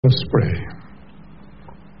Let's pray.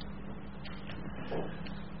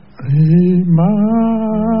 Emmanuel,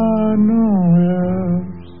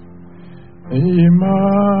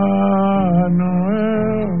 Emmanuel,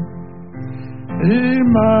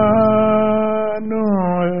 Emmanuel,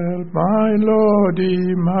 my Lord,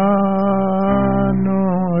 Emmanuel,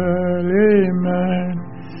 amen.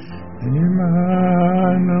 Emmanuel,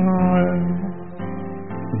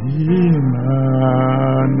 Emmanuel,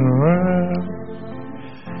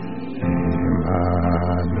 Emmanuel,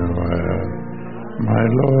 my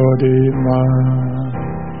Lord, Emmanuel.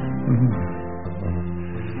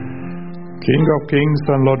 King of kings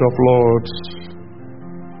and Lord of lords,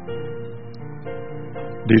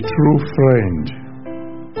 the true friend,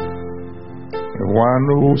 the one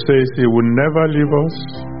who says he will never leave us,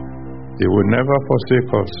 he will never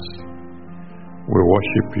forsake us, we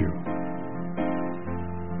worship you.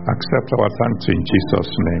 Accept our thanks in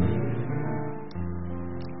Jesus' name.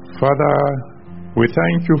 Father, we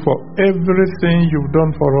thank you for everything you've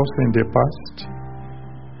done for us in the past.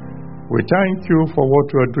 We thank you for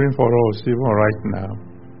what you are doing for us even right now.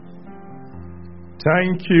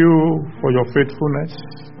 Thank you for your faithfulness.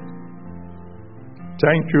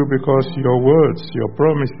 Thank you because your words, your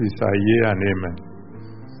promises are yea and amen.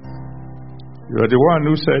 You are the one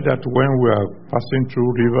who said that when we are passing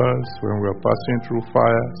through rivers, when we are passing through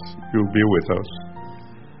fires, you'll be with us.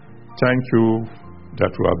 Thank you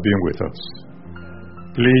that you have been with us.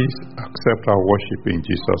 Please accept our worship in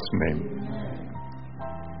Jesus' name.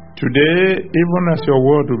 Today, even as your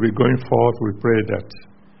word will be going forth, we pray that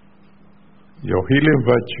your healing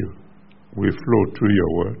virtue will flow through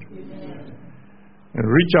your word. And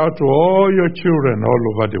reach out to all your children all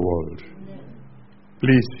over the world.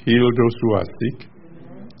 Please heal those who are sick.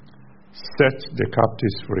 Set the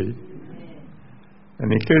captives free.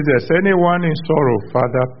 And in case there's anyone in sorrow,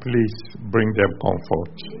 Father, please bring them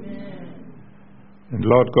comfort. And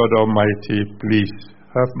Lord God Almighty, please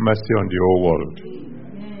have mercy on the whole world.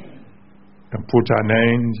 And put an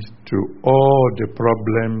end to all the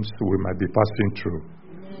problems we might be passing through.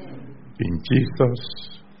 In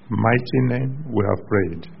Jesus' mighty name we have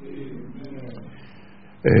prayed.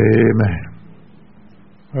 Amen.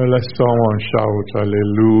 Well, let someone shout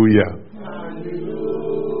hallelujah. Hallelujah.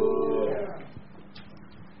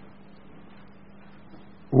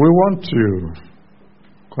 We want to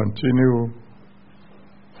continue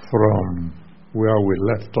from where we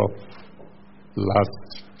left off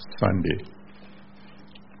last Sunday.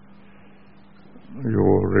 You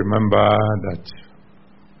remember that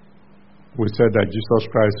we said that Jesus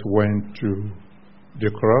Christ went to the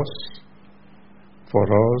cross for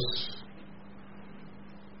us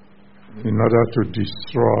in order to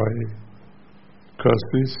destroy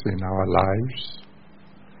curses in our lives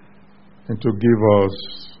and to give us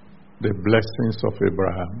the blessings of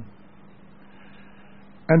Abraham.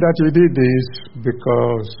 And that he did this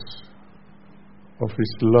because of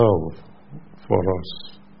his love for us.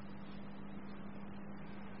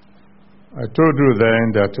 I told you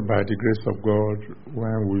then that by the grace of God,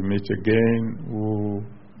 when we meet again, we'll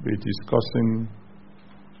be discussing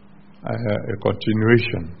a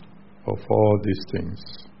continuation of all these things.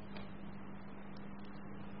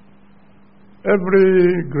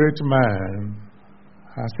 Every great man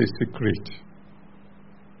has a secret.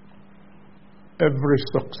 Every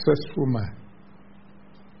successful man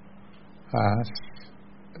has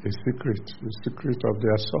a secret, the secret of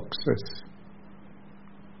their success.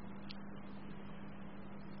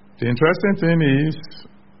 The interesting thing is,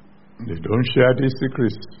 they don't share these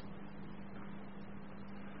secrets.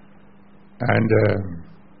 And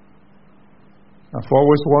I've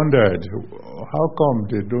always wondered, how come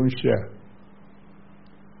they don't share?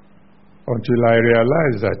 Until I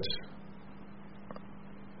realized that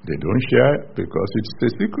they don't share because it's a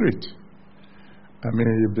secret. I mean,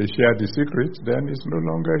 if they share the secret, then it's no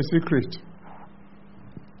longer a secret.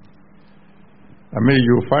 I mean,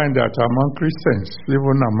 you find that among Christians,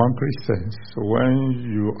 even among Christians, when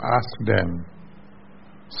you ask them,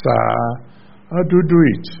 sir, how do you do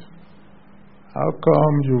it? How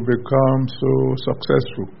come you become so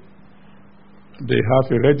successful? They have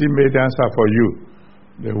a ready-made answer for you.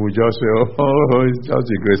 They will just say, oh, it's just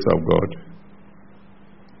the grace of God.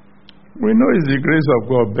 We know it's the grace of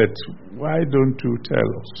God, but why don't you tell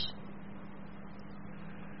us?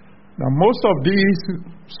 Now, most of these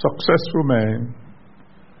successful men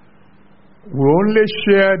will only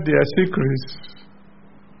share their secrets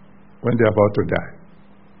when they're about to die.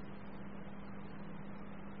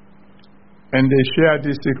 And they share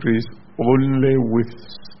these secrets only with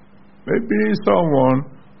maybe someone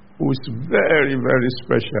who is very, very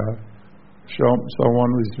special,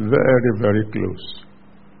 someone who is very, very close.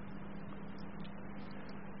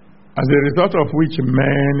 as a result of which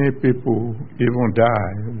many people even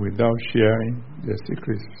die without sharing their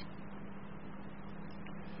secrets.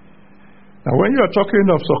 Now, when you are talking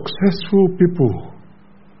of successful people,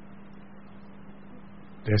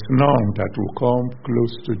 there's none that will come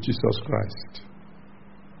close to Jesus Christ.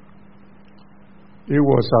 He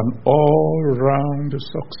was an all-round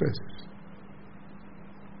success.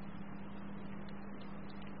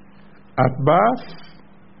 At birth,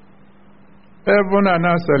 heaven and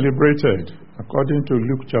earth celebrated, according to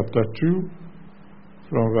Luke chapter 2,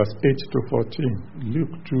 from verse 8 to 14.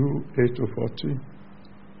 Luke 2, 8 to 14.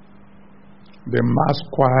 The mass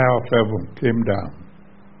choir of heaven came down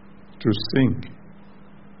to sing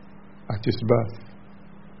at his birth.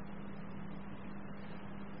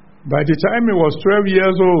 By the time he was 12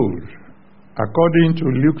 years old, according to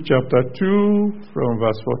Luke chapter 2, from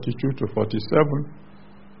verse 42 to 47,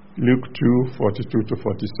 Luke 2, 42 to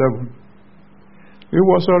 47, he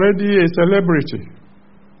was already a celebrity.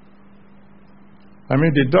 I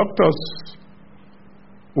mean, the doctors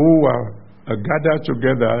who were gathered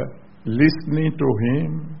together, listening to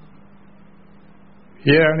him,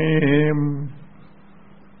 hearing him,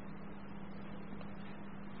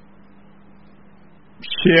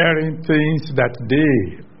 sharing things that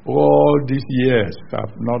they, all these years,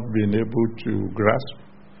 have not been able to grasp,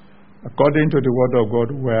 according to the word of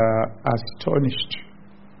God, were astonished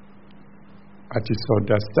at his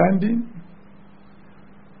understanding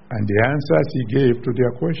and the answers he gave to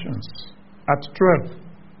their questions at 12.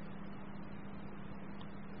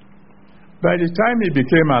 By the time he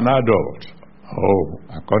became an adult,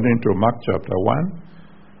 according to Mark chapter 1,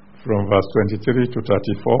 from verse 23 to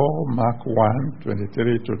 34, Mark 1,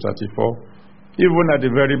 23 to 34, even at the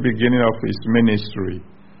very beginning of his ministry,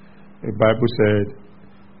 the Bible said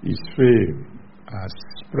his fame has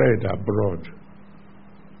spread abroad.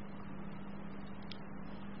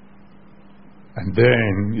 And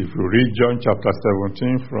then, if you read John chapter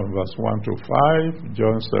 17 from verse 1 to 5,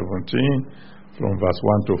 John 17 from verse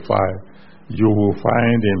 1 to 5, you will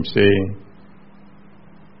find him saying,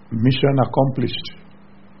 mission accomplished.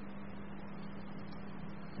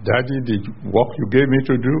 Daddy, the work you gave me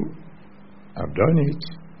to do, I've done it.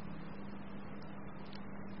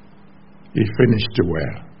 He finished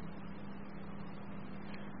well.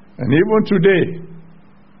 And even today,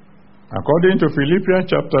 according to Philippians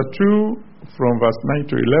chapter 2, from verse 9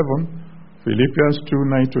 to 11, Philippians 2,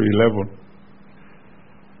 9 to 11,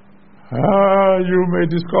 you may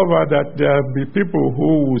discover that there will be people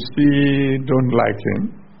who don't like him,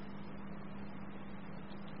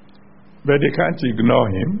 but they can't ignore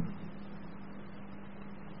him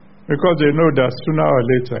because they know that sooner or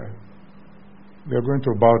later they're going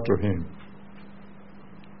to bow to him.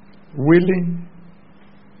 Willing,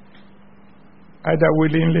 either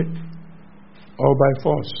willingly or by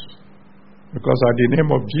force, because at the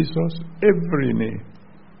name of Jesus, every knee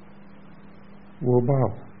will bow.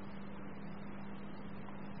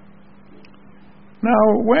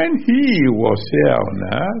 Now, when he was here on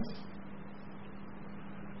earth,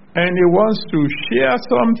 and he wants to share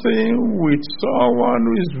something with someone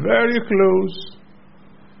who is very close,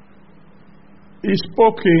 he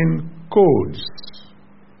spoke in codes.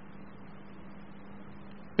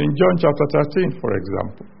 In John chapter 13, for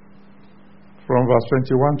example, from verse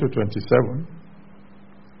 21 to 27,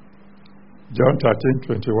 John 13,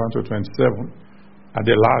 21 to 27, at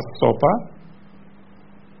the Last Supper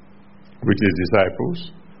with his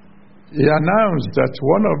disciples, he announced that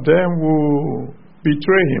one of them will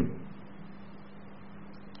betray him.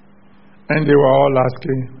 And they were all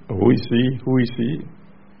asking, who is he? Who is he?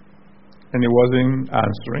 And he wasn't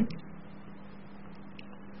answering.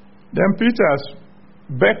 Then Peter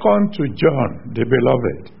beckoned to John, the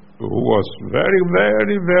beloved, who was very,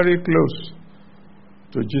 very, very close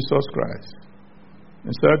to Jesus Christ,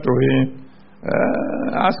 and said to him,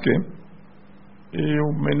 ask him. He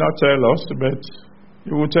may not tell us, but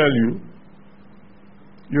he will tell you.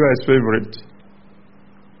 You are his favorite.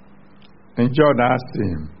 And John asked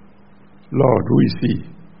him, Lord, who is he?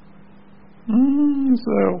 He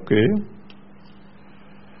said, okay.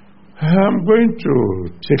 I'm going to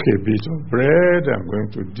take a bit of bread. I'm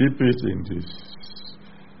going to dip it in this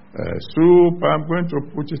soup. I'm going to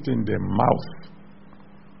put it in the mouth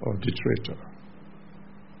of the traitor.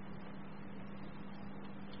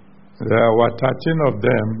 There were 13 of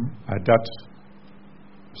them at that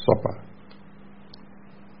supper.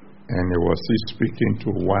 And he was still speaking to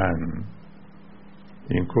one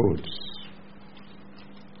in codes.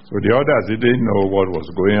 So the others didn't know what was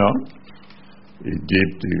going on. He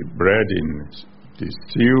dipped the bread in the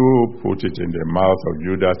stew, put it in the mouth of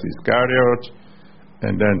Judas Iscariot,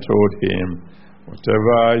 and then told him,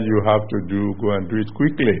 Whatever you have to do, go and do it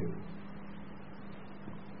quickly.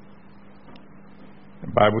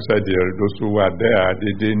 The Bible said those who were there,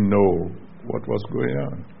 they didn't know what was going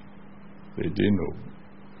on. They didn't know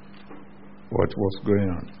what was going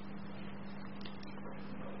on.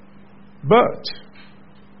 But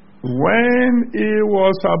when he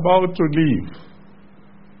was about to leave,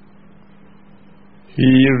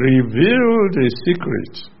 he revealed a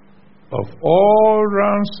secret of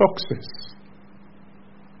all-round success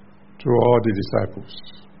to all the disciples.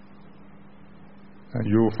 And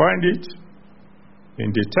you will find it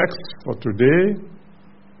in the text for today,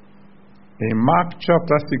 in Mark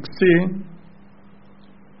chapter 16,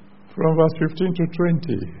 from verse 15 to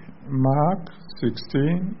 20. Mark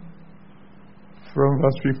 16, from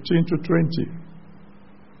verse 15 to 20.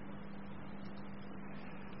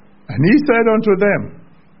 And he said unto them,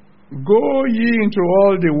 Go ye into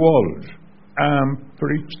all the world, and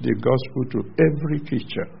preach the gospel to every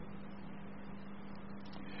creature.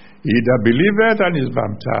 He that believeth and is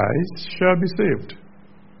baptized shall be saved.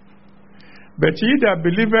 But he that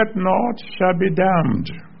believeth not shall be damned.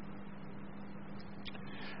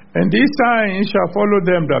 And these signs shall follow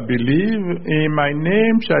them that believe. In my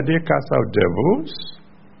name shall they cast out devils.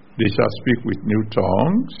 They shall speak with new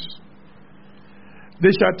tongues.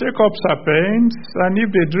 They shall take up serpents, and if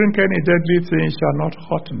they drink any deadly thing, it shall not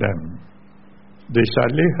hurt them. They shall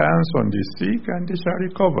lay hands on the sick, and they shall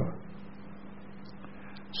recover.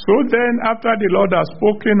 So then, after the Lord had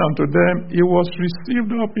spoken unto them, he was received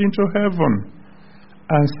up into heaven,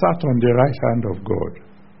 and sat on the right hand of God.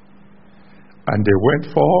 And they went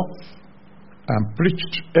forth, and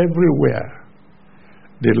preached everywhere,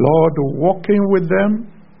 the Lord walking with them,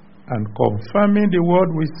 and confirming the word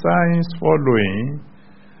with signs following.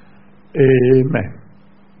 Amen.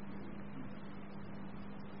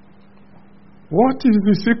 What is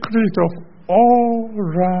the secret of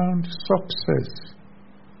all-round success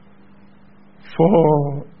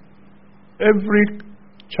for every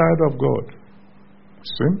child of God?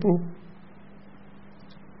 Simple.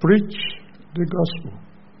 Preach the gospel.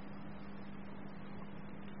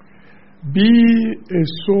 Be a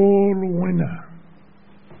soul winner.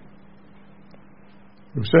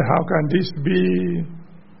 You say, how can this be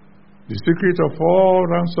the secret of all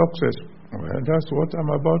round success? Well, that's what I'm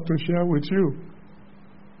about to share with you.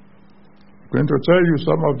 I'm going to tell you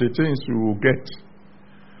some of the things you will get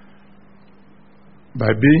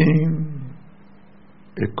by being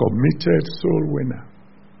a committed soul winner.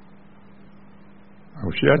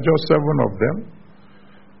 I'll share just 7 of them.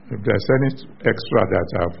 If there's any extra that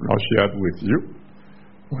I have not shared with you,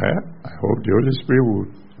 well, I hope the Holy Spirit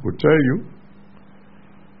will tell you.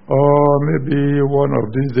 Or maybe one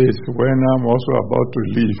of these days when I'm also about to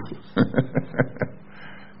leave,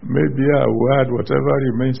 maybe I will add whatever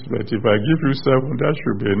remains, but if I give you 7, that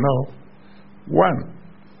should be enough. 1,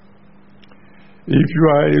 if you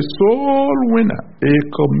are a soul winner, a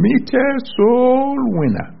committed soul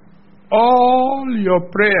winner, all your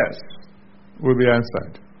prayers will be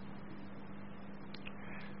answered.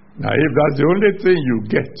 Now, if that's the only thing you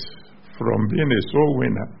get from being a soul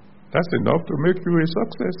winner, that's enough to make you a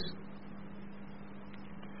success.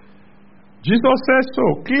 Jesus says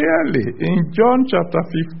so clearly in John chapter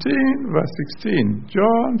 15, verse 16.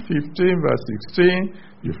 John 15, verse 16,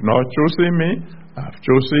 You've not chosen me, I've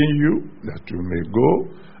chosen you, that you may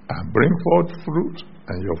go and bring forth fruit,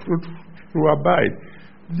 and your fruit will abide.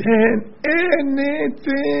 Then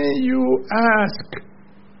anything you ask,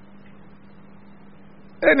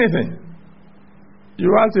 anything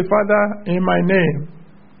you ask the Father in my name,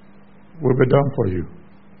 will be done for you.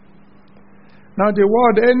 Now the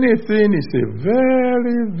word anything is a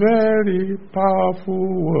very, very powerful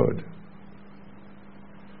word.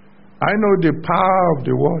 I know the power of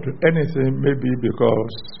the word anything maybe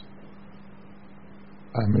because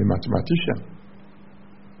I'm a mathematician.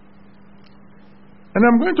 And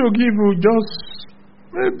I'm going to give you just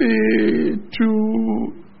maybe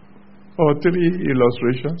 2 or 3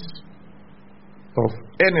 illustrations of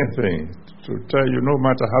anything to tell you, no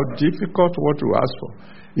matter how difficult what you ask for,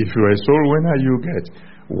 if you're a soul winner, you get.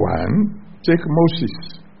 1, take Moses.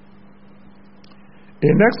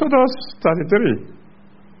 In Exodus 33,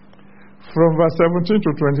 from verse 17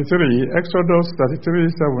 to 23, Exodus 33,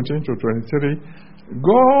 17 to 23,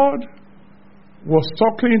 God was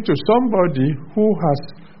talking to somebody who has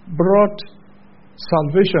brought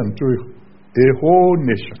salvation to a whole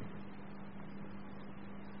nation.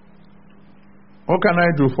 What can I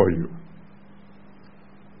do for you?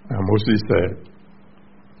 And Moses said,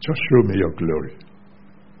 just show me your glory.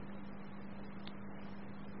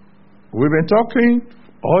 We've been talking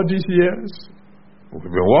all these years We've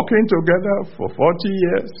been working together for 40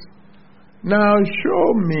 years. Now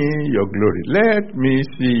show me your glory. Let me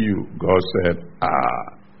see you. God said,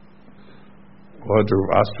 what do you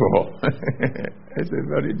ask for? It's a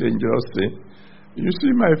very dangerous thing. You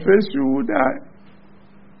see my face, you will die.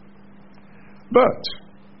 But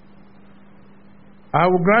I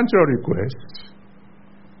will grant your request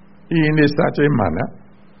in a certain manner.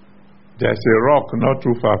 There's a rock not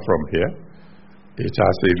too far from here. It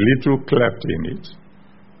has a little cleft in it.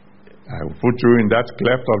 I will put you in that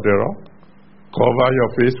cleft of the rock. Cover your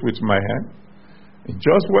face with my hand. And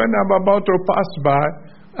just when I'm about to pass by,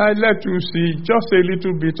 I let you see just a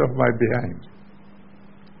little bit of my behind.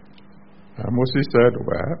 And Moses said,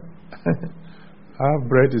 well, half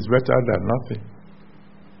bread is better than nothing.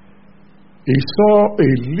 He saw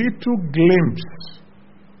a little glimpse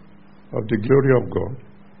of the glory of God.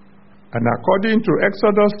 And according to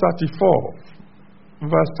Exodus 34,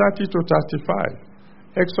 verse 30 to 35,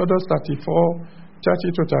 Exodus 34,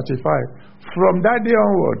 30 to 35, from that day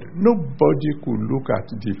onward, nobody could look at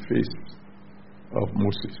the face of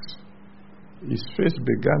Moses. His face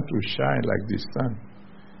began to shine like the sun.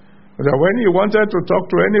 But when he wanted to talk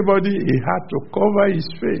to anybody, he had to cover his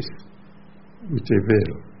face with a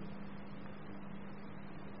veil.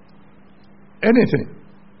 Anything.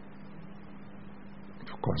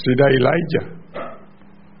 Consider Elijah.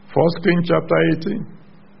 1 Kings chapter 18.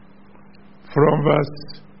 From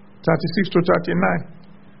verse 36 to 39.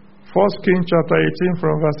 1 Kings chapter 18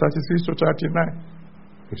 from verse 36 to 39.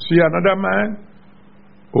 You see another man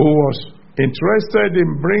who was interested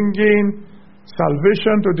in bringing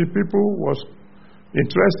salvation to the people, was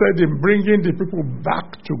interested in bringing the people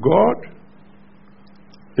back to God.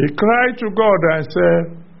 He cried to God and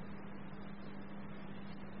said,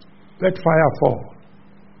 let fire fall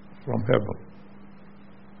from heaven.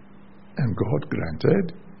 And God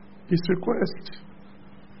granted his request.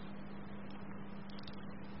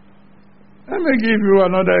 Let me give you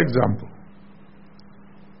another example.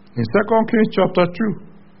 In 2 Kings chapter 2,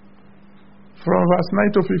 from verse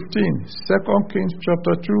 9 to 15. 2 Kings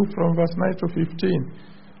chapter 2, from verse 9 to 15.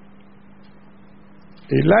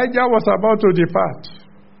 Elijah was about to depart.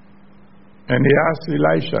 And he asked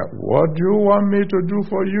Elisha, what do you want me to do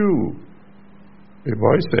for you? The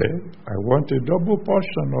boy said, I want a double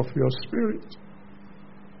portion of your spirit.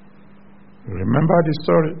 Remember the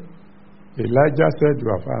story? Elijah said, you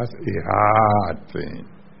have asked a hard thing.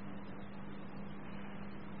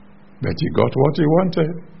 But he got what he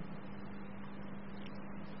wanted.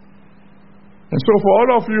 And so for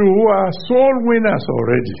all of you who are soul winners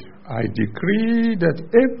already, I decree that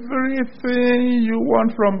everything you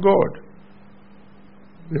want from God,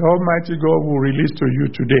 the Almighty God will release to you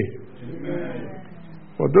today. Amen.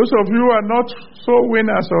 For those of you who are not soul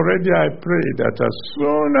winners already, I pray that as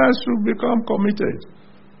soon as you become committed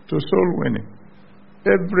to soul winning,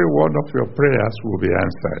 every one of your prayers will be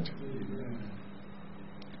answered. Amen.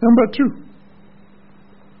 Number 2.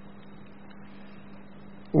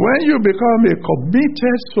 When you become a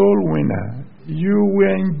committed soul winner, you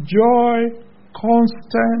will enjoy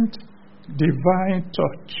constant divine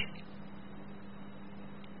touch.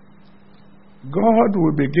 God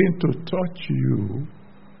will begin to touch you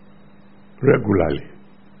regularly.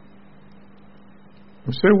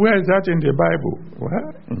 You say, where is that in the Bible?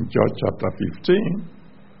 Well, in John chapter 15,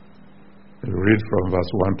 you read from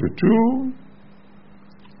verse 1 to 2,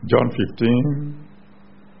 John 15,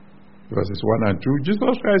 verses 1 and 2,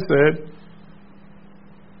 Jesus Christ said,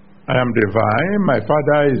 I am the vine, my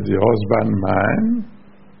Father is the husbandman.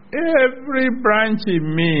 Every branch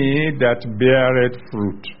in me that beareth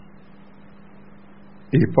fruit,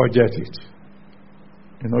 he purgeth it.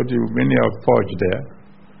 You know the meaning of purge there?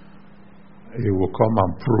 He will come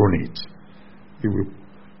and prune it. He will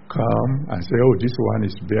come and say, oh, this one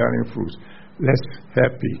is bearing fruit. Let's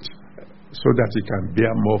help it so that it can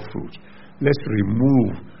bear more fruit. Let's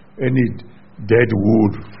remove any dead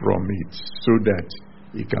wood from it so that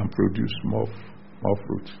it can produce more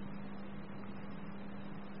fruit.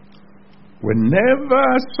 Whenever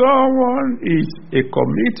someone is a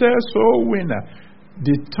committed soul winner,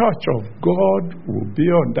 the touch of God will be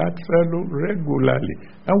on that fellow regularly.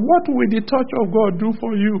 And what will the touch of God do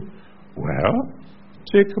for you? Well,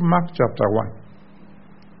 take Mark chapter 1,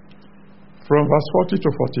 from verse 40 to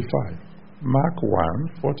 45. Mark 1,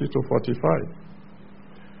 40 to 45.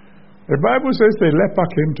 The Bible says a leper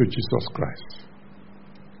came to Jesus Christ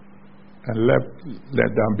and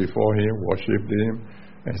led down before him, worshipped him,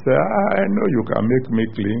 and said, I know you can make me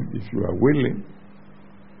clean if you are willing.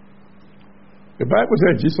 The Bible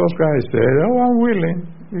said Jesus Christ said, oh, I'm willing.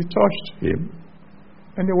 He touched him,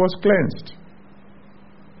 and he was cleansed.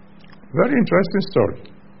 Very interesting story.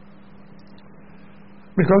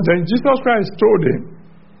 Because then Jesus Christ told him,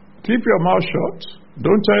 keep your mouth shut,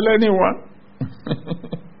 don't tell anyone.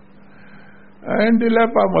 And the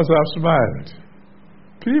leper must have smiled.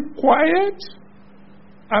 Keep quiet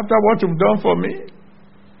after what you've done for me.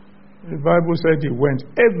 The Bible said he went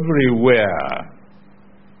everywhere.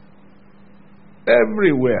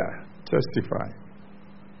 Everywhere testifying.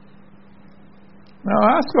 Now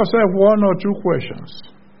ask yourself one or two questions.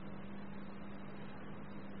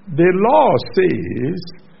 The law says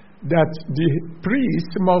that the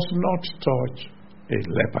priest must not touch a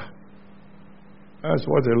leper. That's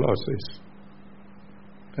what the law says.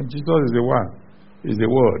 And Jesus is the one, is the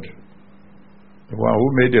Word, the one who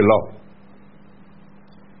made the law.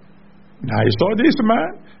 Now he saw this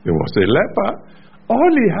man, he was a leper.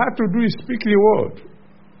 All he had to do is speak the word.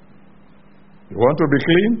 You want to be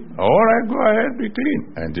clean? All right, go ahead, be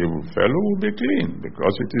clean. And the fellow will be clean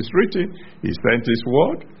because it is written, he sent his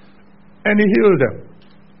word and he healed them.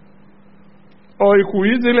 Or he could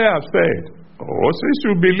easily have said, oh, since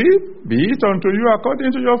you believe, be it unto you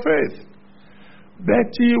according to your faith.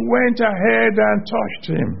 But he went ahead and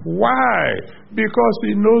touched him. Why? Because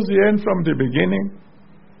he knows the end from the beginning.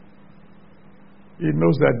 He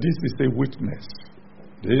knows that this is a witness.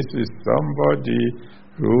 This is somebody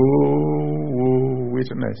who will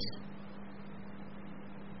witness.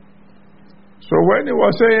 So when he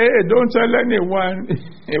was saying, hey, don't tell anyone,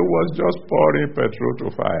 he was just pouring petrol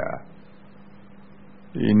to fire.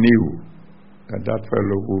 He knew that that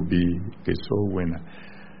fellow would be a soul winner.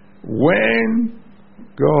 When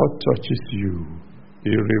God touches you, He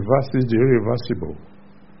reverses the irreversible.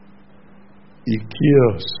 He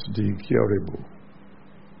cures the incurable.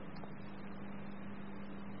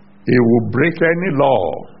 He will break any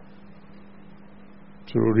law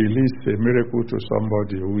to release a miracle to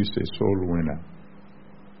somebody who is a soul winner.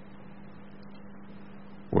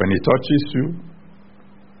 When He touches you,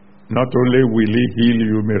 not only will He heal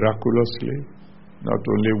you miraculously, not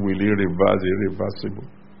only will He reverse the irreversible,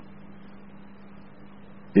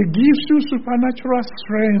 He gives you supernatural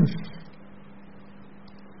strength.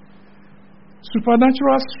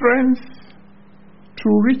 Supernatural strength to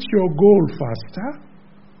reach your goal faster.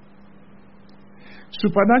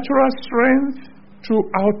 Supernatural strength to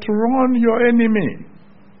outrun your enemy.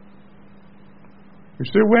 You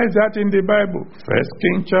see, where is that in the Bible? 1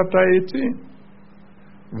 Kings chapter 18,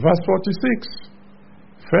 verse 46.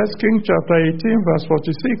 1 Kings chapter 18, verse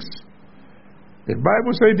 46. The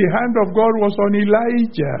Bible says the hand of God was on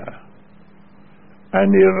Elijah, and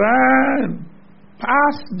he ran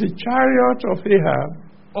past the chariot of Ahab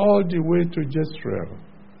all the way to Jezreel.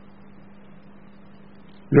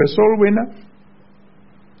 You're a soul winner.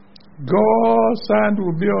 God's hand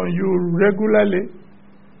will be on you regularly,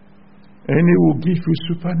 and He will give you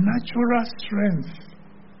supernatural strength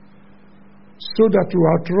so that you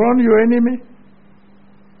outrun your enemy,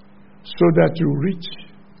 so that you reach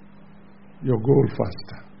your goal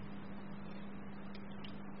faster.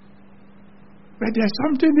 But there's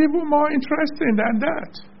something even more interesting than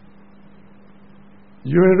that.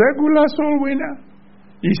 You're a regular soul winner.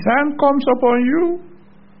 His hand comes upon you.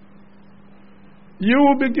 You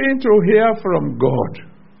will begin to hear from God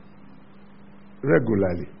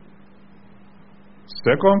regularly.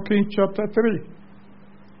 2 Kings chapter 3,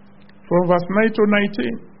 from verse 9 to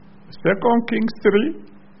 19. 2 Kings 3,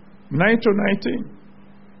 9 to 19.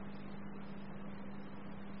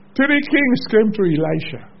 3 kings came to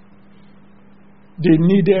Elisha. They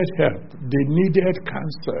needed help. They needed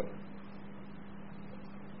counsel.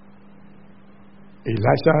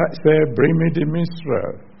 Elisha said, bring me the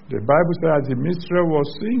minstrel. The Bible says, as the minstrel was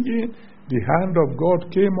singing, the hand of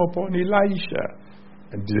God came upon Elisha.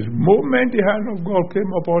 And the moment the hand of God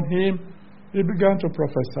came upon him, he began to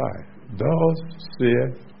prophesy. Thus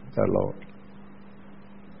saith the Lord.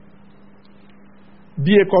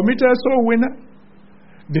 Be a committed soul winner.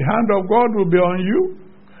 The hand of God will be on you.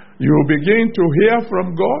 You will begin to hear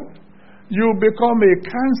from God. You will become a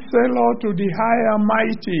counselor to the high and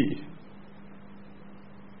mighty.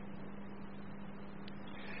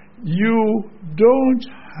 You don't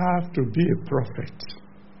have to be a prophet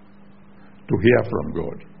to hear from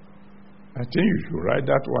God. I think you should write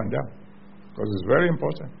that one down because it's very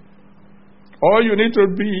important. All you need to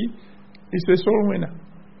be is a soul winner.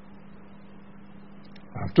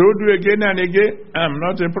 I've told you again and again, I'm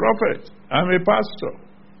not a prophet. I'm a pastor.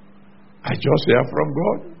 I just hear from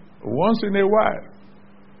God once in a while.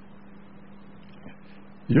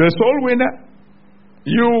 You're a soul winner.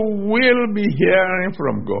 You will be hearing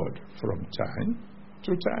from God from time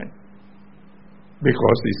to time.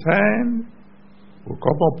 Because His hand will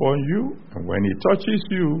come upon you, and when He touches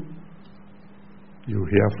you, you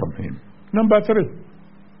hear from him. Number 3,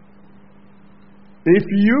 if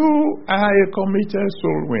you are a committed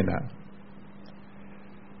soul winner,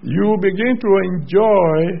 you begin to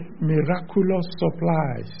enjoy miraculous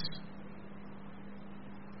supplies.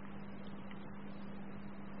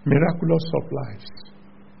 Miraculous supplies.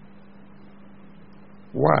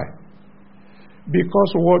 Why?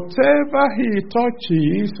 Because whatever he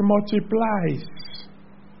touches multiplies.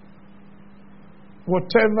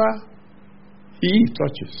 Whatever he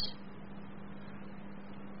touches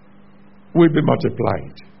will be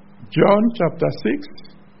multiplied. John chapter 6,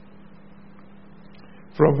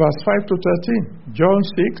 from verse 5 to 13. John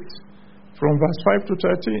 6, from verse 5 to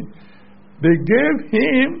 13. They gave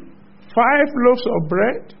him 5 loaves of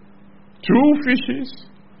bread, 2 fishes.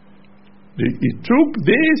 He took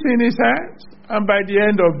this in his hands, and by the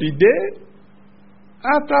end of the day,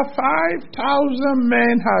 after 5,000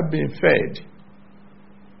 men had been fed,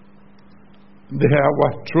 there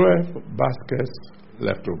were 12 baskets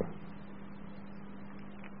left over.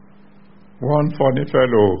 One funny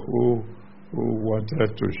fellow who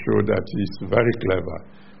wanted to show that he's very clever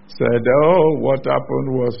said, "Oh, what happened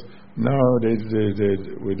was, no,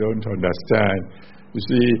 we don't understand. You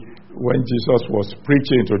see, when Jesus was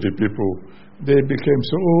preaching to the people, they became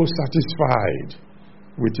so satisfied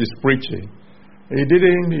with his preaching. He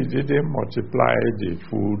didn't multiply the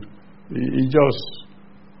food. He just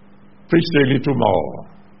preached a little more."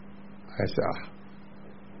 I said,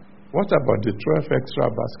 what about the 12 extra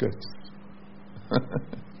baskets?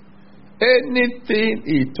 Anything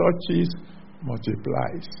he touches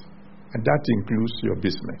multiplies, and that includes your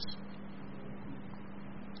business.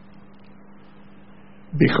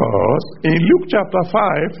 Because in Luke chapter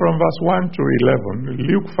 5 from verse 1 to 11,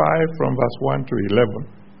 Luke 5 from verse 1 to 11,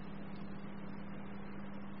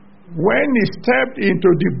 when he stepped into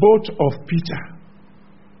the boat of Peter,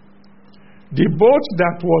 the boat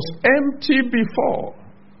that was empty before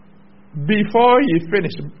he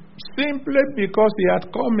finished, simply because he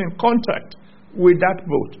had come in contact with that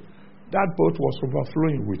boat was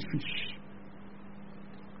overflowing with fish.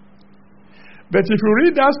 But if you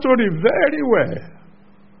read that story very well,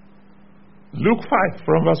 Luke 5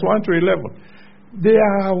 from verse 1 to 11,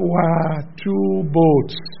 there were 2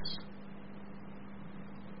 boats.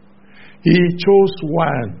 He chose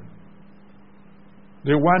one,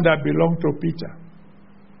 the one that belonged to Peter.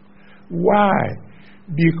 Why?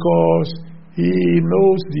 Because he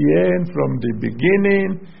knows the end from the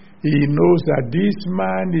beginning. He knows that this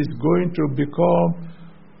man is going to become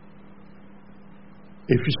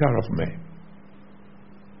a fisher of men.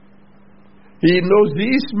 He knows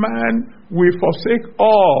this man will forsake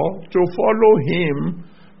all to follow him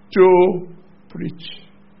to preach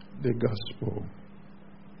the gospel.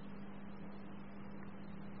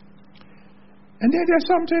 And then there's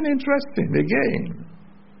something interesting again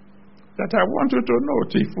that I want you to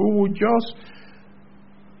note. If we would just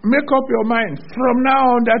make up your mind from now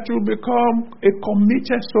on that you become a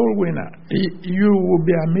committed soul winner, you will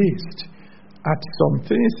be amazed at some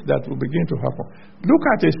things that will begin to happen. Look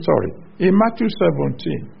at a story in Matthew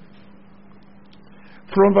 17,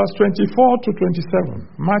 from verse 24 to 27.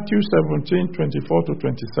 Matthew 17, 24 to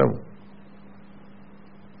 27.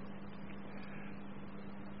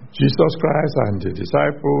 Jesus Christ and the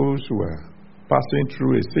disciples were passing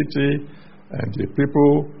through a city, and the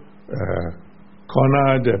people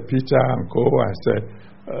cornered Peter and Co. and said,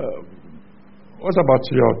 what about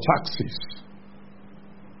your taxes?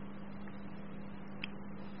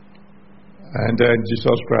 And then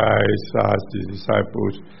Jesus Christ asked the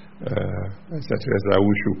disciples, etc.,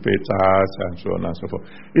 we should pay tax and so on and so forth.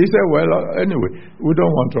 He said, well, anyway, we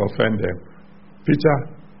don't want to offend them. Peter,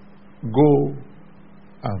 go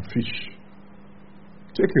and fish.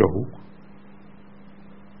 Take your hook.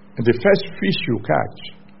 And the first fish you catch,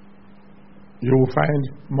 you will find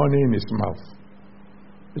money in his mouth.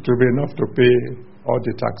 It will be enough to pay all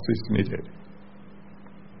the taxes needed.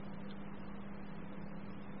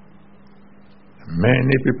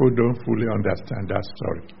 Many people don't fully understand that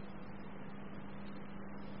story.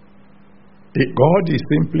 God is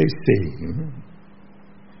simply saying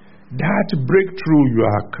that breakthrough you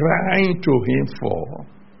are crying to him for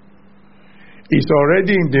is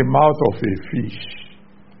already in the mouth of a fish.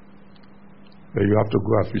 But you have to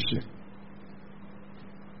go a fishing.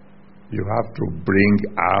 You have to bring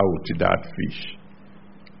out that fish.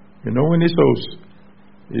 You know, when it's souls,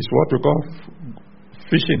 it's what we call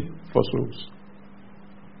fishing for souls.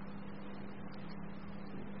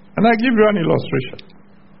 And I give you an illustration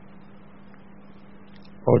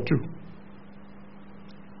or two.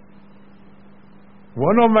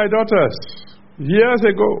 One of my daughters, years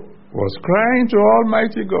ago, was crying to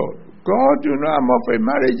Almighty God, God, you know I'm of a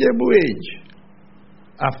marriageable age.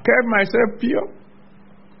 I've kept myself pure.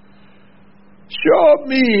 Show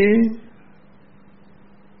me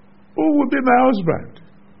who will be my husband.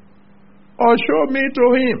 Or show me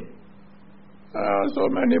to him. So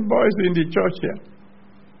many boys in the church here.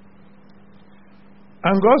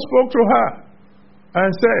 And God spoke to her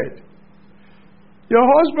and said, your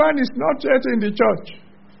husband is not yet in the church.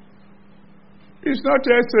 He's not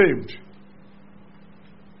yet saved.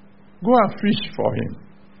 Go and fish for him.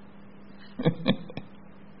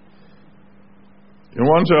 You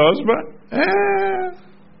want your husband?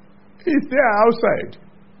 He's there outside.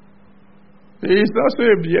 He is not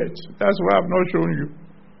saved yet. That's why I've not shown you.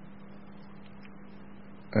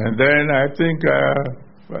 And then I think I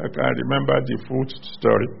can remember the full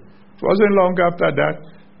story. It wasn't long after that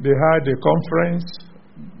they had a conference,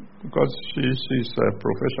 because she's a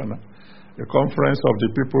professional, a conference of the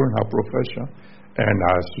people in her profession. And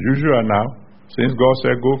as usual now, since God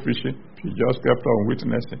said go fishing, she just kept on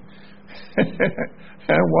witnessing.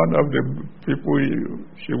 And one of the people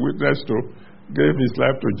she witnessed to gave his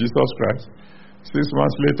life to Jesus Christ. 6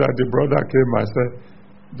 months later, the brother came and said,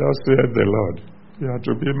 thus saith the Lord, you are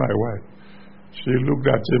to be my wife. She looked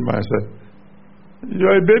at him and said,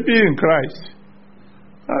 you're a baby in Christ.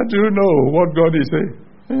 How do you know what God is saying?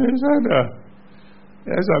 He said,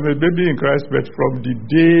 yes, I'm a baby in Christ, but from the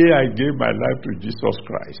day I gave my life to Jesus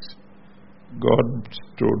Christ, God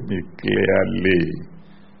told me clearly,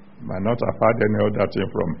 might not have heard any other thing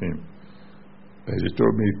from him, but he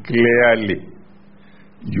told me clearly,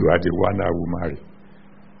 you are the one I will marry.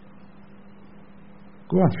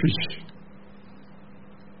 Go and fish.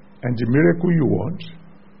 And the miracle you want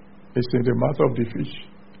is in the mouth of the fish.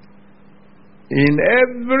 In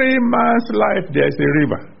every man's life there is a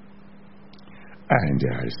river. And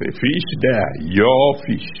there is a fish there, your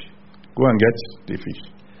fish. Go and get the fish.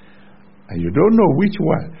 And you don't know which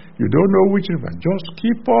one. You don't know which river. Just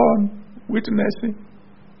keep on witnessing.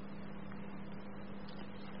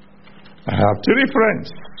 I have 3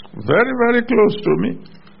 friends, very, very close to me.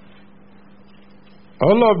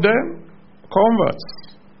 All of them converts.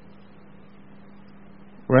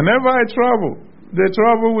 Whenever I travel, they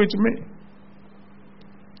travel with me.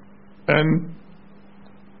 And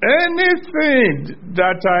anything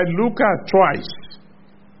that I look at twice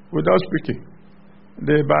without speaking,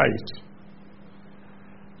 they buy it.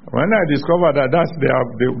 When I discovered that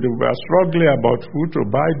they were struggling about who to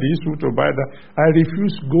buy this, who to buy that, I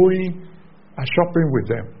refused going shopping with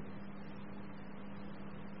them.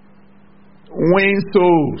 Win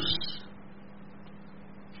souls.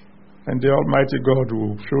 And the Almighty God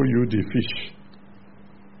will show you the fish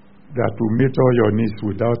that will meet all your needs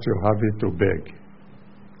without you having to beg.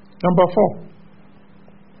 Number 4,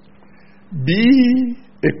 be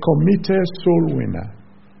a committed soul winner,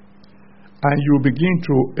 and you begin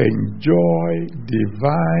to enjoy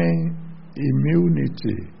divine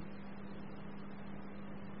immunity.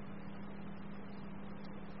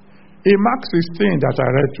 In Mark 16 that I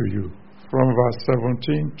read to you, from verse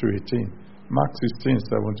 17 to 18, Mark 16,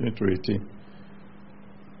 17 to 18.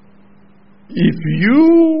 If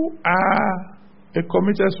you are a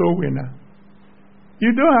committed soul winner,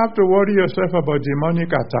 you don't have to worry yourself about demonic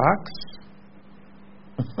attacks.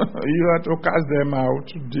 You have to cast them out,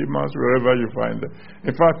 demons, wherever you find them.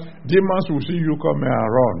 In fact, demons will see you coming and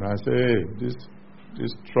run and say, hey, this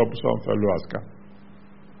troublesome fellow has come.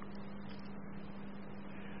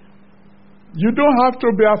 You don't have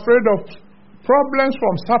to be afraid of problems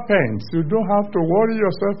from serpents. You don't have to worry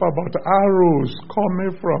yourself about arrows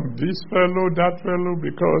coming from this fellow, that fellow,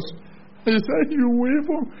 because he said you will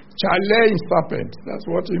even challenge serpents. That's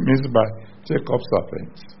what he means by take up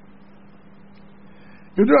serpents.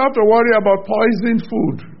 You don't have to worry about poisoned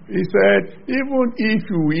food. He said, even if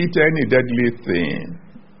you eat any deadly thing,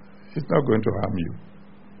 it's not going to harm you.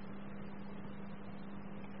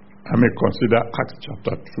 I may consider Acts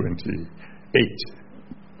chapter 28.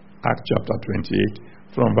 Acts chapter 28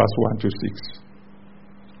 from verse 1 to 6.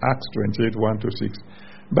 Acts 28, 1 to 6.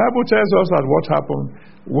 Bible tells us that what happened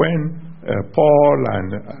when Paul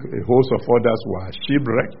and a host of others were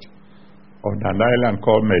shipwrecked on an island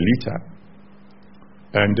called Melita.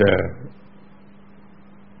 And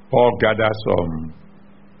Paul gathered some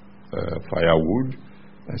firewood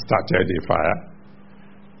and started a fire.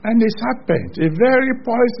 And a serpent, a very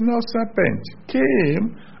poisonous serpent,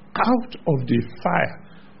 came out of the fire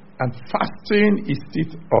and fastened his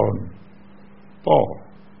teeth on Paul.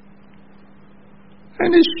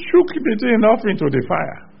 And he shook the thing off into the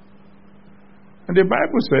fire. And the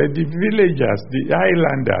Bible said the villagers, the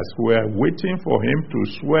islanders, were waiting for him to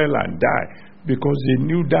swell and die, because they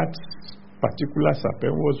knew that particular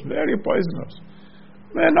serpent was very poisonous.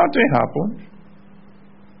 But nothing happened.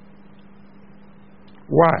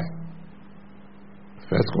 Why?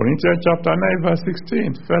 1 Corinthians chapter 9 verse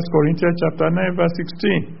 16. 1 Corinthians chapter 9 verse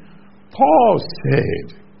 16. Paul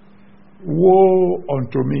said, woe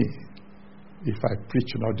unto me if I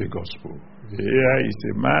preach not the gospel. Here is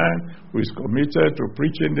a man who is committed to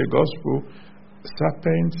preaching the gospel.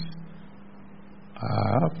 Serpents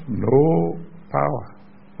have no power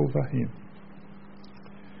over him.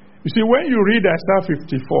 You see, when you read Isaiah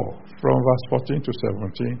 54 from verse 14 to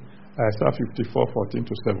 17, Isaiah 54, 14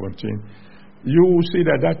 to 17, you will see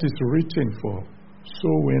that that is written for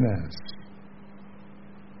soul winners.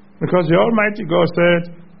 Because the Almighty God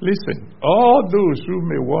said, listen, all those who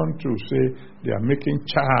may want to say they are making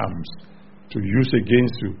charms to use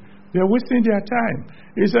against you, they are wasting their time.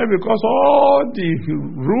 He said, because all the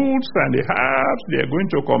roots and the herbs, they are going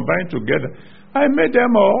to combine together. I made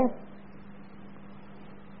them all.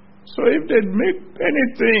 So if they make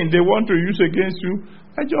anything they want to use against you,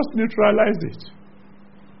 I just neutralize it.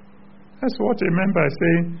 That's what a member is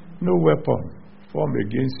saying, no weapon formed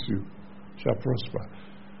against you shall prosper.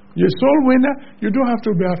 You're a soul winner, you don't have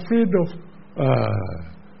to be afraid of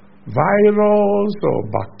virus or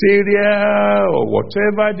bacteria or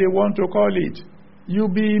whatever they want to call it.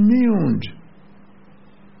 You'll be immune.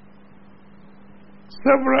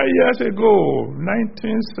 Several years ago,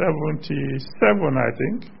 1977, I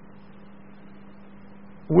think,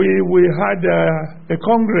 we had a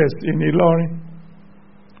congress in Ilorin.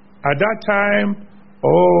 At that time,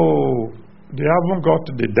 they haven't got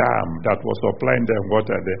the dam that was supplying them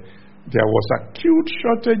water there. There was acute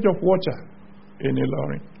shortage of water in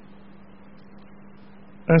Ilorin.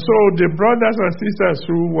 And so the brothers and sisters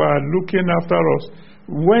who were looking after us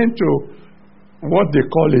went to what they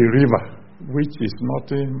call a river, which is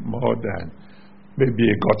nothing more than maybe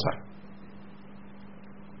a gutter,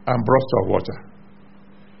 and brought of water.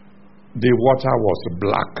 The water was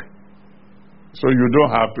black. So you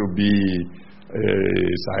don't have to be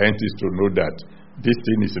a scientist to know that this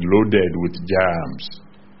thing is loaded with germs.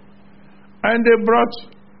 And they brought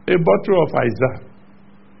a bottle of Izal.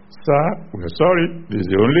 Sir, we're sorry, this is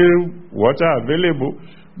the only water available,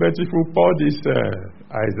 but if you pour this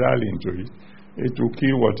Izal into it, it will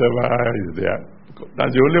kill whatever is there.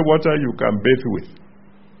 That's the only water you can bathe with.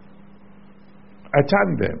 I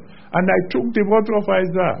thanked them, and I took the bottle of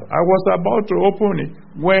Izal. I was about to open it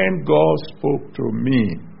when God spoke to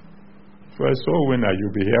me. For a soul winner,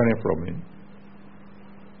 you'll be hearing from me.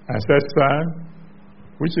 I said, son,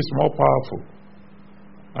 which is more powerful,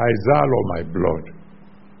 Izal or my blood?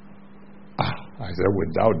 I said,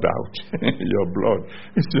 without doubt, your blood.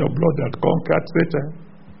 It's your blood that conquered Satan.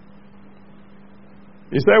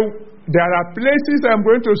 He said, there are places I'm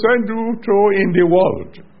going to send you to in the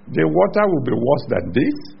world. The water will be worse than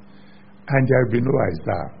this, and there will be no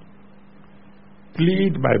Isaiah.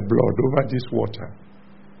 Plead my blood over this water,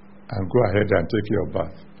 and go ahead and take your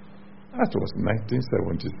bath. That was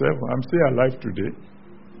 1977. I'm still alive today.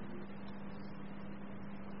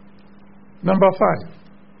 Number 5.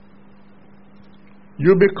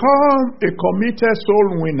 You become a committed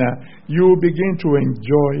soul winner, you begin to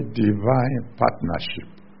enjoy divine partnership.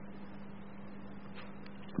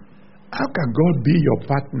 How can God be your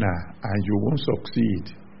partner and you won't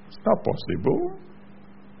succeed? It's not possible.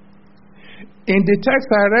 In the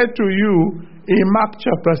text I read to you in Mark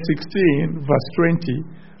chapter 16, verse 20,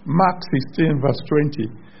 Mark 16, verse 20,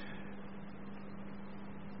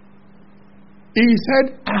 he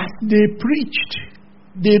said, as they preached,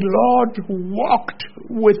 the Lord walked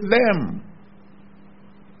with them.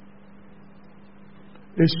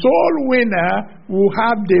 A soul winner will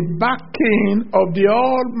have the backing of the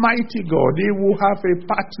Almighty God. He will have a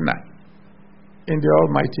partner in the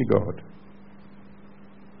Almighty God.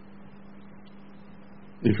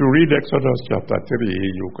 If you read Exodus chapter 3,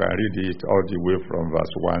 you can read it all the way from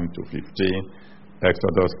verse 1 to 15.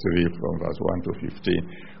 Exodus 3 from verse 1 to 15.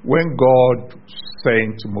 When God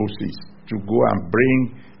sent Moses to go and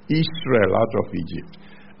bring Israel out of Egypt,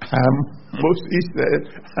 Moses said,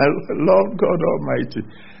 Lord God Almighty,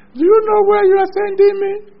 do you know where you are sending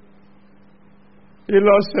me? The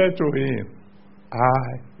Lord said to him,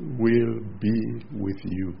 I will be with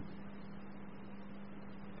you.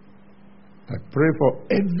 I pray for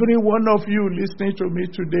every one of you listening to me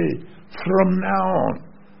today. From now on,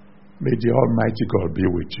 may the Almighty God be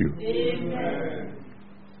with you. Amen.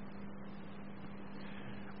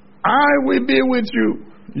 I will be with you.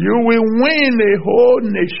 You will win a whole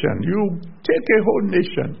nation. You take a whole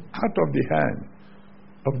nation out of the hand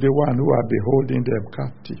of the one who are beholding them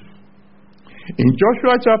captive. In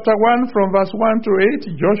Joshua chapter 1 from verse 1 to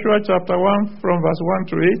 8, Joshua chapter 1 from verse 1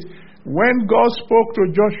 to 8, when God spoke to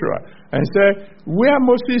Joshua and said, where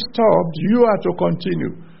Moses stopped, you are to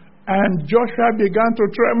continue. And Joshua began to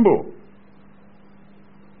tremble.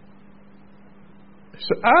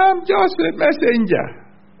 So I'm just a messenger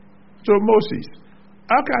to Moses.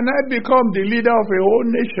 How can I become the leader of a whole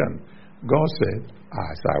nation? God said,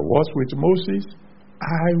 as I was with Moses,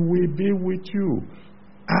 I will be with you.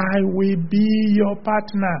 I will be your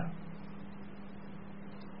partner.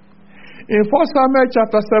 In 1 Samuel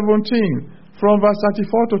chapter 17, from verse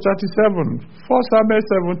 34 to 37, 1 Samuel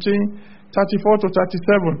 17, 34 to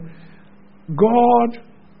 37,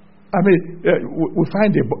 we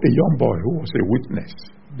find a young boy who was a witness,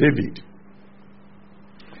 David.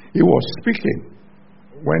 He was speaking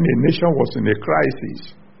when the nation was in a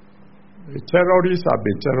crisis. The terrorists have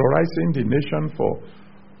been terrorizing the nation for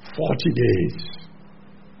 40 days.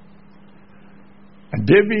 And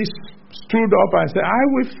David stood up and said, I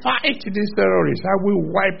will fight these terrorists. I will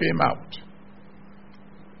wipe him out.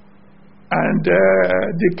 And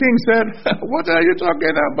the king said, what are you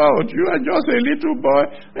talking about? You are just a little boy.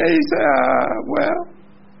 And he said, well,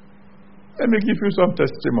 let me give you some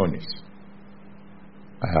testimonies.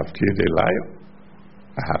 I have killed a lion.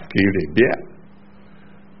 I have killed a bear.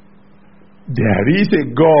 There is a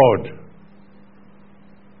God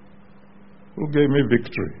who gave me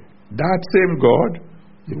victory. That same God,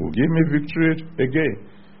 He will give me victory again.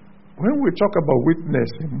 When we talk about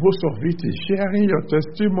witnessing, most of it is sharing your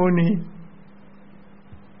testimony.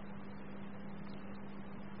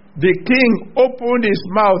 The king opened his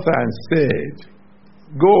mouth and said,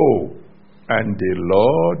 go, and the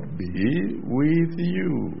Lord be with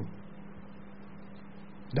you.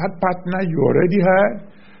 That partner you already had,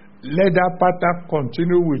 let that partner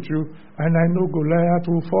continue with you, and I know Goliath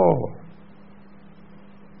will fall.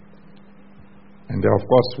 And then, of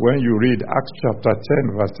course, when you read Acts chapter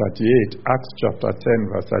 10, verse 38, Acts chapter 10,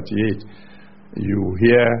 verse 38, you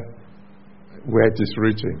hear where it is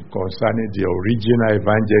written concerning the original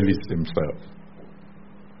evangelist himself.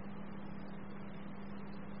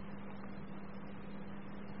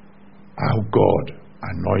 How God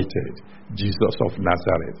anointed Jesus of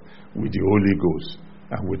Nazareth with the Holy Ghost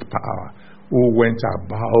and with power, who went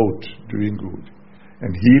about doing good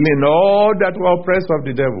and healing all that were oppressed of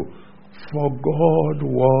the devil. For God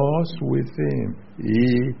was with him.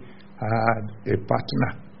 He had a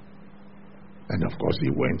partner. And of course,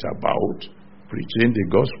 he went about preaching the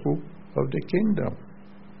gospel of the kingdom.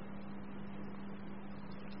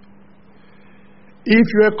 If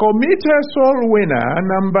you're a committed soul winner,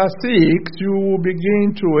 number 6, you will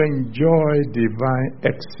begin to enjoy divine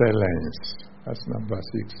excellence. That's number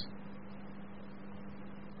 6.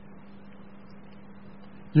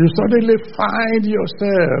 You suddenly find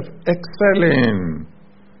yourself excelling,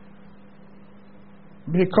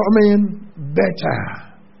 becoming better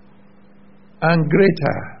and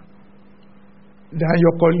greater than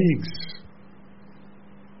your colleagues.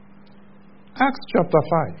 Acts chapter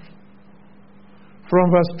 5,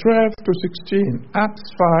 from verse 12 to 16.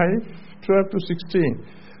 Acts 5, 12 to 16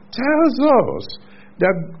 tells us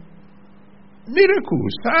that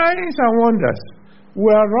miracles, signs, and wonders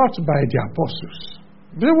were wrought by the apostles.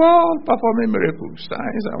 They were all performing miracles,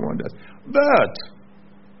 signs, and wonders. But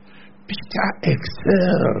Peter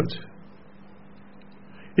excelled.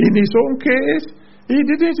 In his own case, he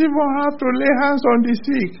didn't even have to lay hands on the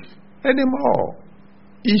sick anymore.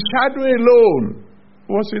 His shadow alone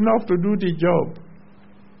was enough to do the job.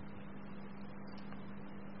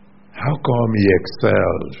 How come he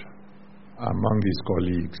excelled among his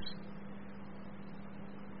colleagues?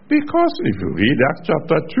 Because if you read Acts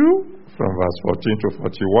chapter 2, from verse 14 to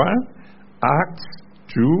 41, Acts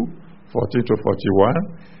 2, 14 to 41,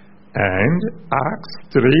 and Acts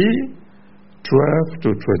 3, 12 to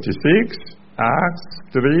 26, Acts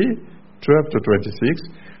 3, 12 to 26,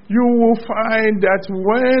 you will find that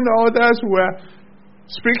when others were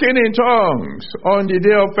speaking in tongues on the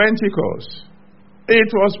day of Pentecost,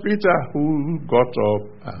 it was Peter who got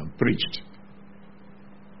up and preached.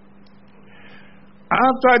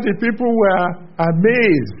 After the people were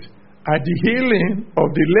amazed at the healing of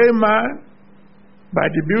the lame man by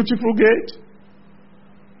the beautiful gate,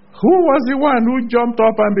 who was the one who jumped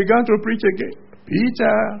up and began to preach again?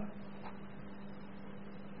 Peter.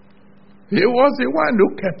 He was the one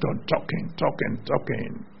who kept on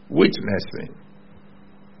talking, witnessing.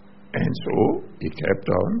 And so he kept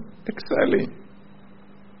on excelling.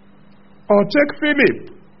 Or take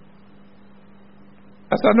Philip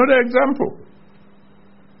as another example.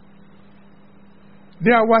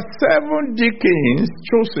 There were 7 deacons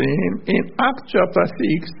chosen in Acts chapter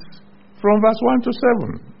 6 from verse 1 to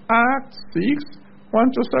 7. Acts 6,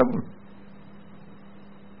 1 to 7.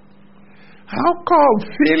 How come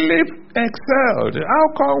Philip excelled? How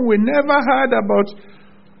come we never heard about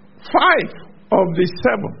 5 of the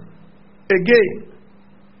 7 again?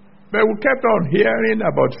 But we kept on hearing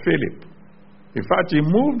about Philip. In fact, he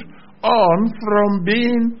moved on from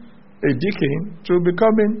being a deacon to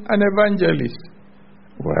becoming an evangelist.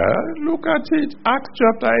 Well, look at it. Acts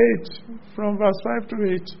chapter 8, from verse 5 to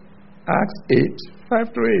 8. Acts 8,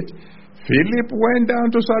 5 to 8. Philip went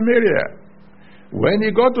down to Samaria. When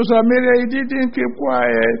he got to Samaria, he didn't keep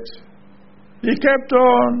quiet. He kept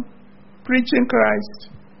on preaching Christ.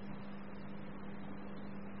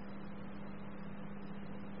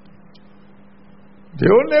 The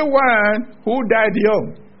only one who died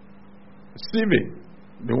young, Stephen,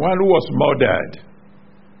 the one who was murdered,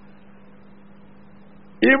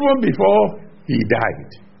 even before he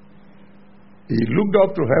died, he looked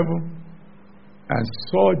up to heaven and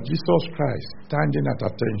saw Jesus Christ standing at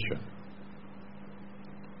attention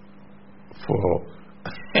for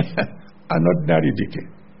an ordinary deacon.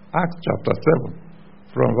 Acts chapter 7,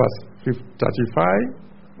 from verse 35,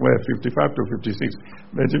 55 to 56.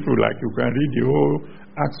 But if you like, you can read the whole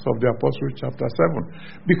Acts of the Apostles chapter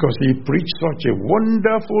 7, because he preached such a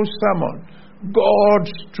wonderful sermon. God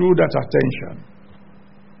stood at attention.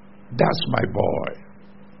 That's my boy.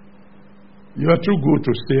 You are too good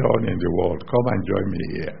to stay on in the world. Come and join me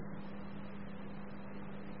here.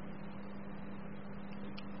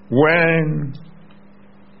 When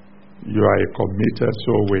you are a committed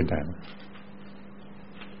soul winner,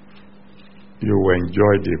 you will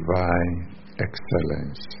enjoy divine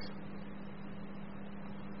excellence.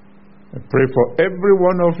 I pray for every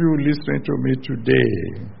one of you listening to me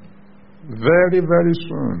today, very, very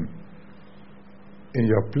soon, in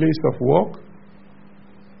your place of work,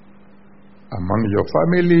 among your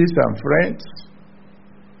families and friends,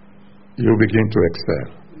 you begin to excel.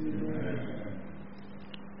 Amen.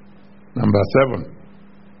 Number 7,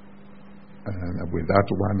 and with that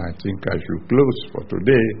one I think I should close for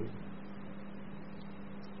today.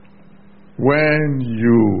 When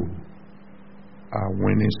you are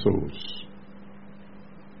winning souls,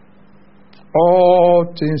 all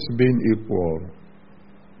things being equal,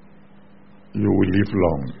 you will live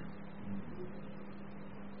long.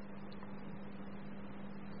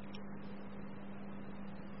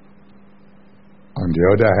 On the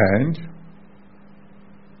other hand,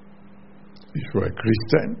 if you are a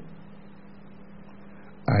Christian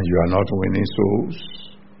and you are not winning souls,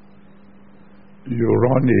 you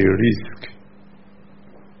run a risk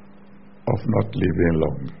of not living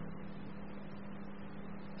long.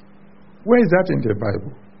 Where is that in the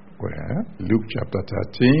Bible? Well, Luke chapter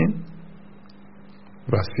 13,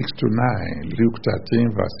 verse 6 to 9. Luke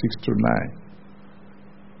 13, verse 6 to 9.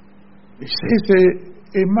 It says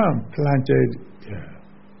a man planted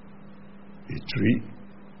a tree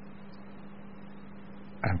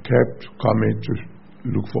and kept coming to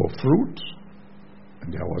look for fruit,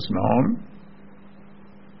 and there was none.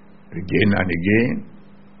 Again and again,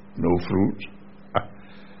 no fruit.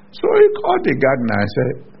 So he called the gardener and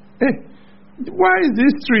said, "Hey, why is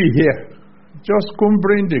this tree here, just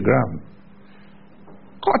cumbering the ground?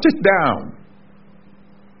 Cut it down.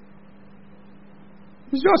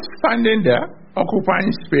 It's just standing there,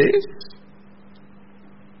 occupying space,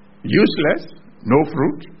 useless, no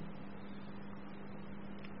fruit."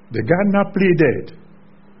 The gardener pleaded,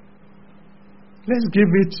 "Let's give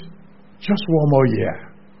it just one more year.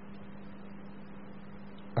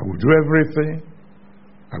 I will do everything.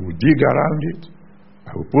 I will dig around it.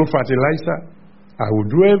 I will put fertilizer. I will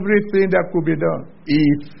do everything that could be done.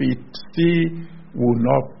 If it still will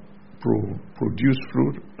not produce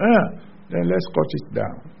fruit, then let's cut it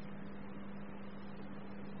down."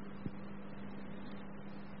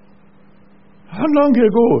 How long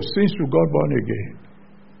ago since you got born again?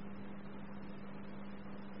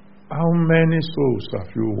 How many souls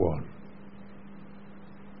have you won?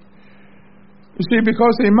 You see,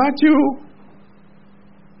 because in Matthew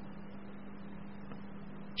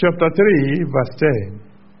chapter 3, verse 10,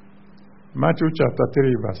 Matthew chapter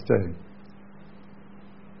 3, verse 10,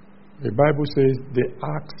 the Bible says the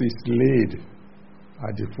axe is laid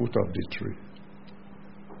at the foot of the tree.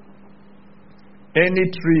 Any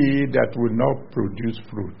tree that will not produce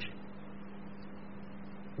fruit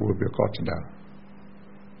will be cut down.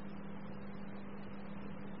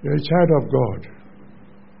 You're a child of God.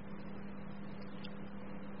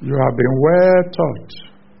 You have been well taught,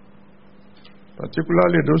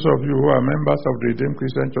 particularly those of you who are members of the Redeemed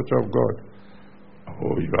Christian Church of God.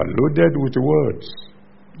 Oh, you are loaded with words.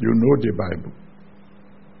 You know the Bible.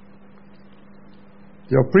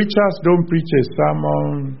 Your preachers don't preach a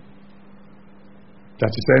sermon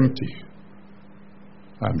that is empty.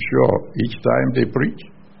 I'm sure each time they preach,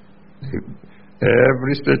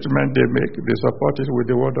 every statement they make, they support it with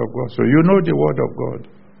the Word of God. So you know the Word of God.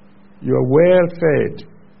 You are well fed.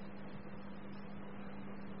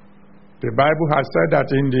 The Bible has said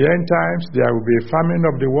that in the end times there will be a famine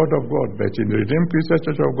of the Word of God, but in the Redeemed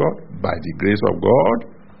Christian Church of God, by the grace of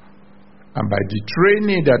God, and by the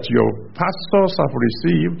training that your pastors have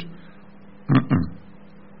received,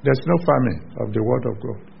 there's no famine of the Word of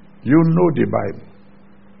God. You know the Bible.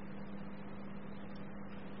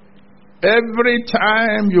 Every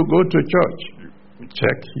time you go to church, you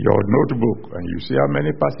check your notebook and you see how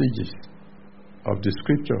many passages of the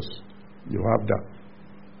scriptures you have there.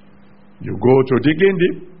 You go to digging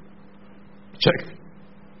deep, check.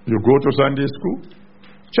 You go to Sunday school,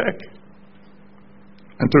 check.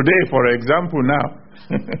 And today, for example, now,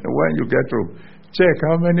 when you get home, check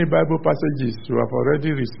how many Bible passages you have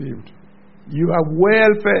already received. You are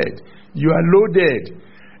well fed. You are loaded.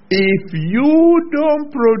 If you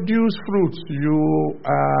don't produce fruits, you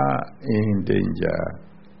are in danger.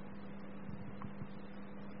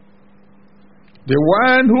 The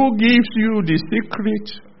one who gives you the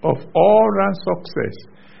secret of all round success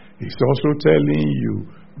is also telling you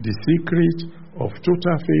the secret of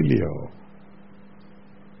total failure.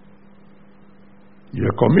 You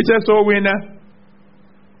are committed soul winner,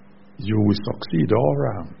 you will succeed all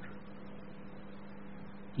round.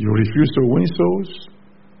 You refuse to win souls,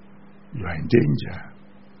 you are in danger.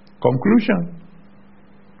 Conclusion.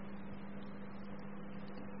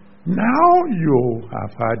 Now you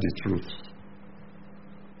have heard the truth.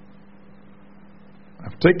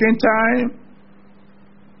 I've taken time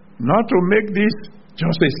not to make this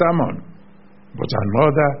just a sermon, but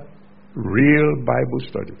another real Bible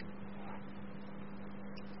study.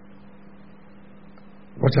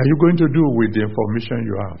 What are you going to do with the information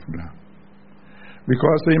you have now?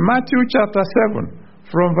 Because in Matthew chapter 7,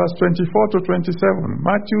 from verse 24 to 27,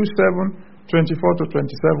 Matthew 7, 24 to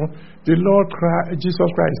 27, the Lord Jesus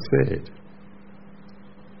Christ said,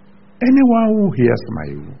 anyone who hears my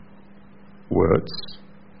words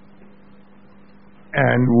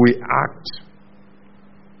and we act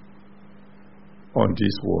on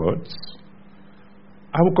these words,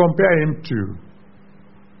 I will compare him to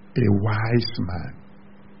a wise man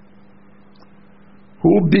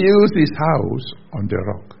who builds his house on the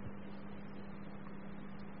rock.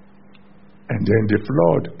 And then the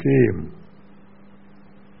flood came.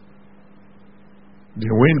 The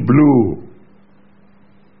wind blew.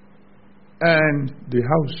 And the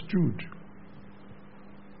house stood.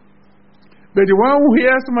 But the one who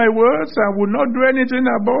hears my words and will not do anything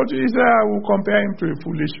about it, I will compare him to a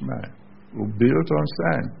foolish man who built on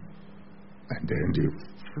sand. And then the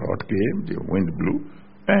flood came, the wind blew,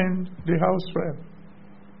 and the house fell.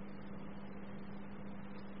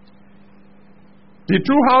 The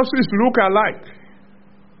two houses look alike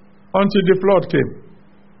until the flood came.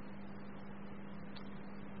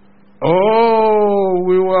 Oh,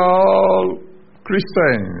 we were all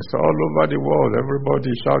Christians all over the world,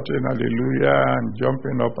 everybody shouting hallelujah and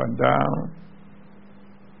jumping up and down.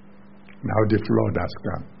 Now the flood has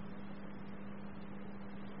come.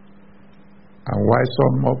 And why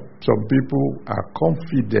some people are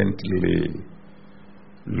confidently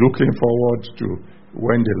looking forward to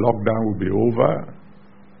when the lockdown will be over,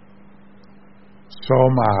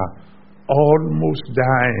 some are almost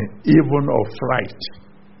dying even of fright.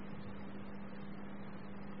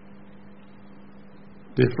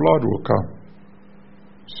 The flood will come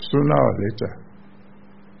sooner or later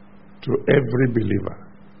to every believer.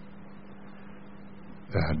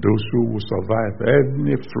 There are those who will survive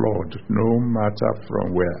any flood, no matter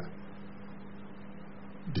from where.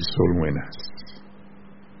 The soul winners.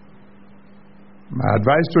 My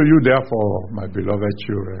advice to you, therefore, my beloved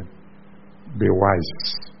children, be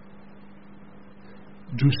wise.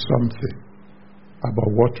 Do something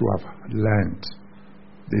about what you have learned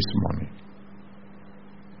this morning.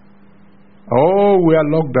 Oh, we are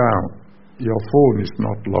locked down. Your phone is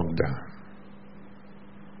not locked down.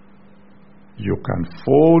 You can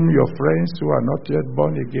phone your friends who are not yet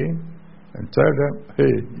born again and tell them,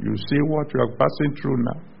 hey, you see what you are passing through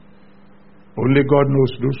now. Only God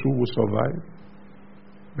knows those who will survive.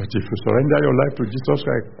 But if you surrender your life to Jesus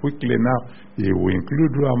Christ quickly now, He will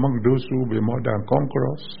include you among those who will be more than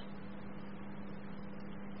conquerors.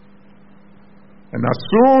 And as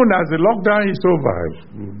soon as the lockdown is over,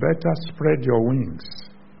 you better spread your wings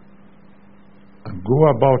and go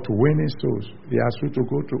about winning souls. He asks you to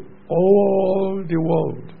go to all the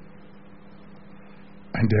world.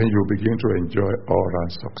 And then you begin to enjoy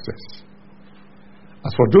all-round success.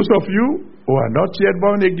 As for those of you who are not yet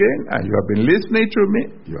born again and you have been listening to me,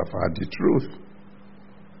 you have heard the truth.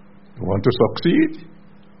 You want to succeed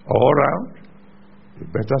all around, you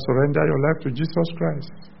better surrender your life to Jesus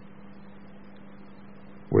Christ.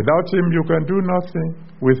 Without Him, you can do nothing.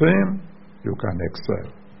 With Him, you can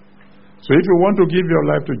excel. So if you want to give your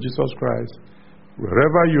life to Jesus Christ,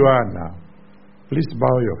 wherever you are now, please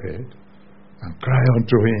bow your head and cry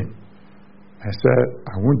unto Him and say,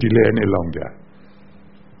 I won't delay any longer.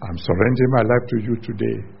 I'm surrendering my life to you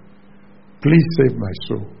today. Please save my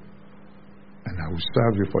soul, and I will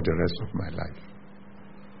serve you for the rest of my life.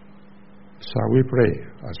 Shall we pray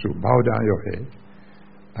as you bow down your head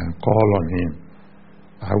and call on Him?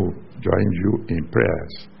 I will join you in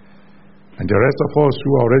prayers. And the rest of us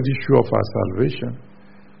who are already sure of our salvation,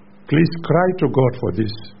 please cry to God for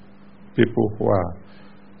these people who are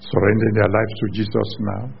surrendering their lives to Jesus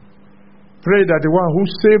now. Pray that the one who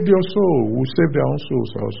saved your soul will save their own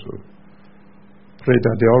souls also. Pray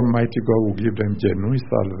that the Almighty God will give them genuine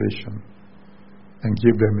salvation and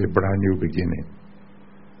give them a brand new beginning,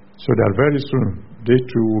 so that very soon they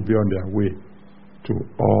too will be on their way to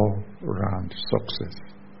all-round success.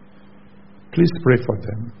 Please pray for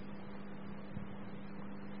them.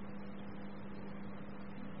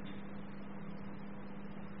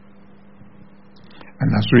 And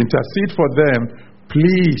as you intercede for them,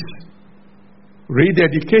 please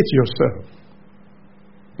rededicate yourself.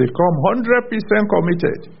 Become 100%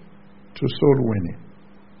 committed to soul winning.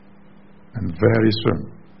 And very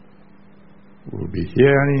soon, we'll be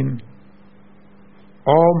hearing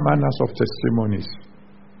all manners of testimonies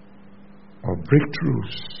of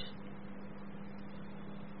breakthroughs,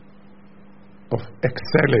 of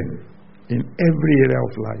excelling in every area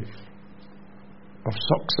of life, of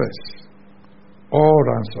success,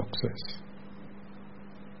 all-round success,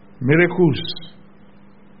 miracles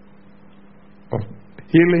of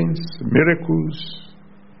healings, miracles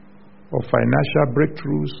of financial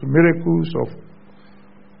breakthroughs, miracles of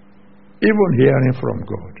even hearing from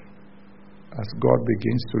God, as God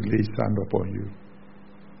begins to lay His hand upon you,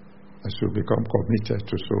 as you become committed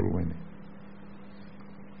to soul winning.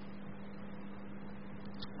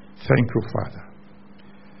 Thank you, Father.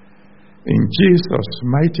 In Jesus'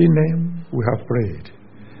 mighty name we have prayed.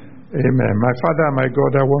 Amen. My Father, my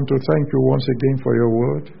God, I want to thank you once again for your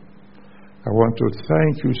word. I want to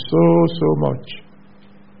thank you so much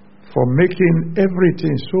for making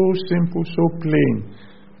everything so simple, so plain,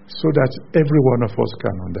 so that every one of us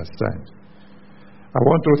can understand. I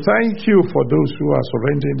want to thank you for those who are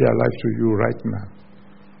surrendering their life to you right now.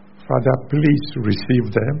 Father, please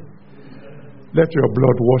receive them. Let your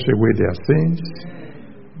blood wash away their sins.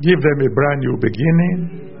 Give them a brand new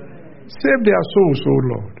beginning. Save their souls, O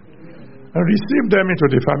Lord, and receive them into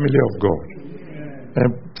the family of God. And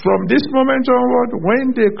from this moment onward,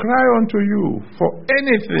 when they cry unto you for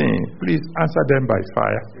anything, please answer them by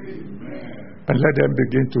fire. And let them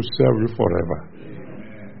begin to serve you forever.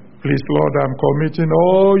 Please, Lord, I'm committing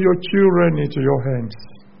all your children into your hands.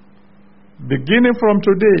 Beginning from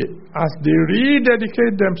today, as they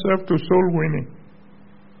rededicate themselves to soul winning,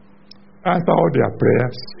 answer all their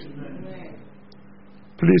prayers.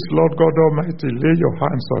 Please, Lord God Almighty, lay your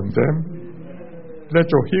hands on them. Let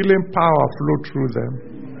your healing power flow through them.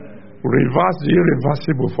 Reverse the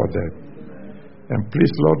irreversible for them. And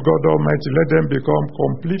please, Lord God Almighty, let them become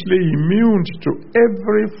completely immune to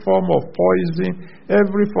every form of poison,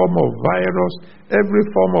 every form of virus, every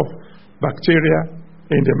form of bacteria,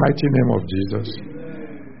 in the mighty name of Jesus.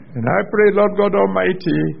 And I pray, Lord God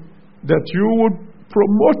Almighty, that you would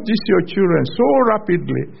promote these your children so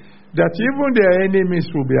rapidly that even their enemies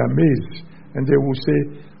will be amazed and they will say,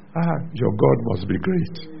 your God must be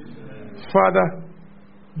great. Father,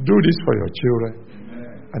 do this for your children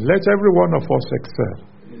and let every one of us excel.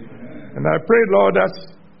 And I pray, Lord, that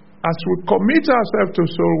as we commit ourselves to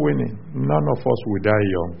soul winning, none of us will die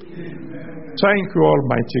young. Thank you,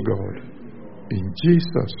 Almighty God. In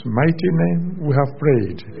Jesus' mighty name we have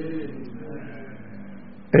prayed.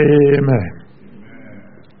 Amen.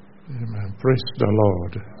 Amen. Praise the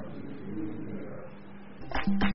Lord.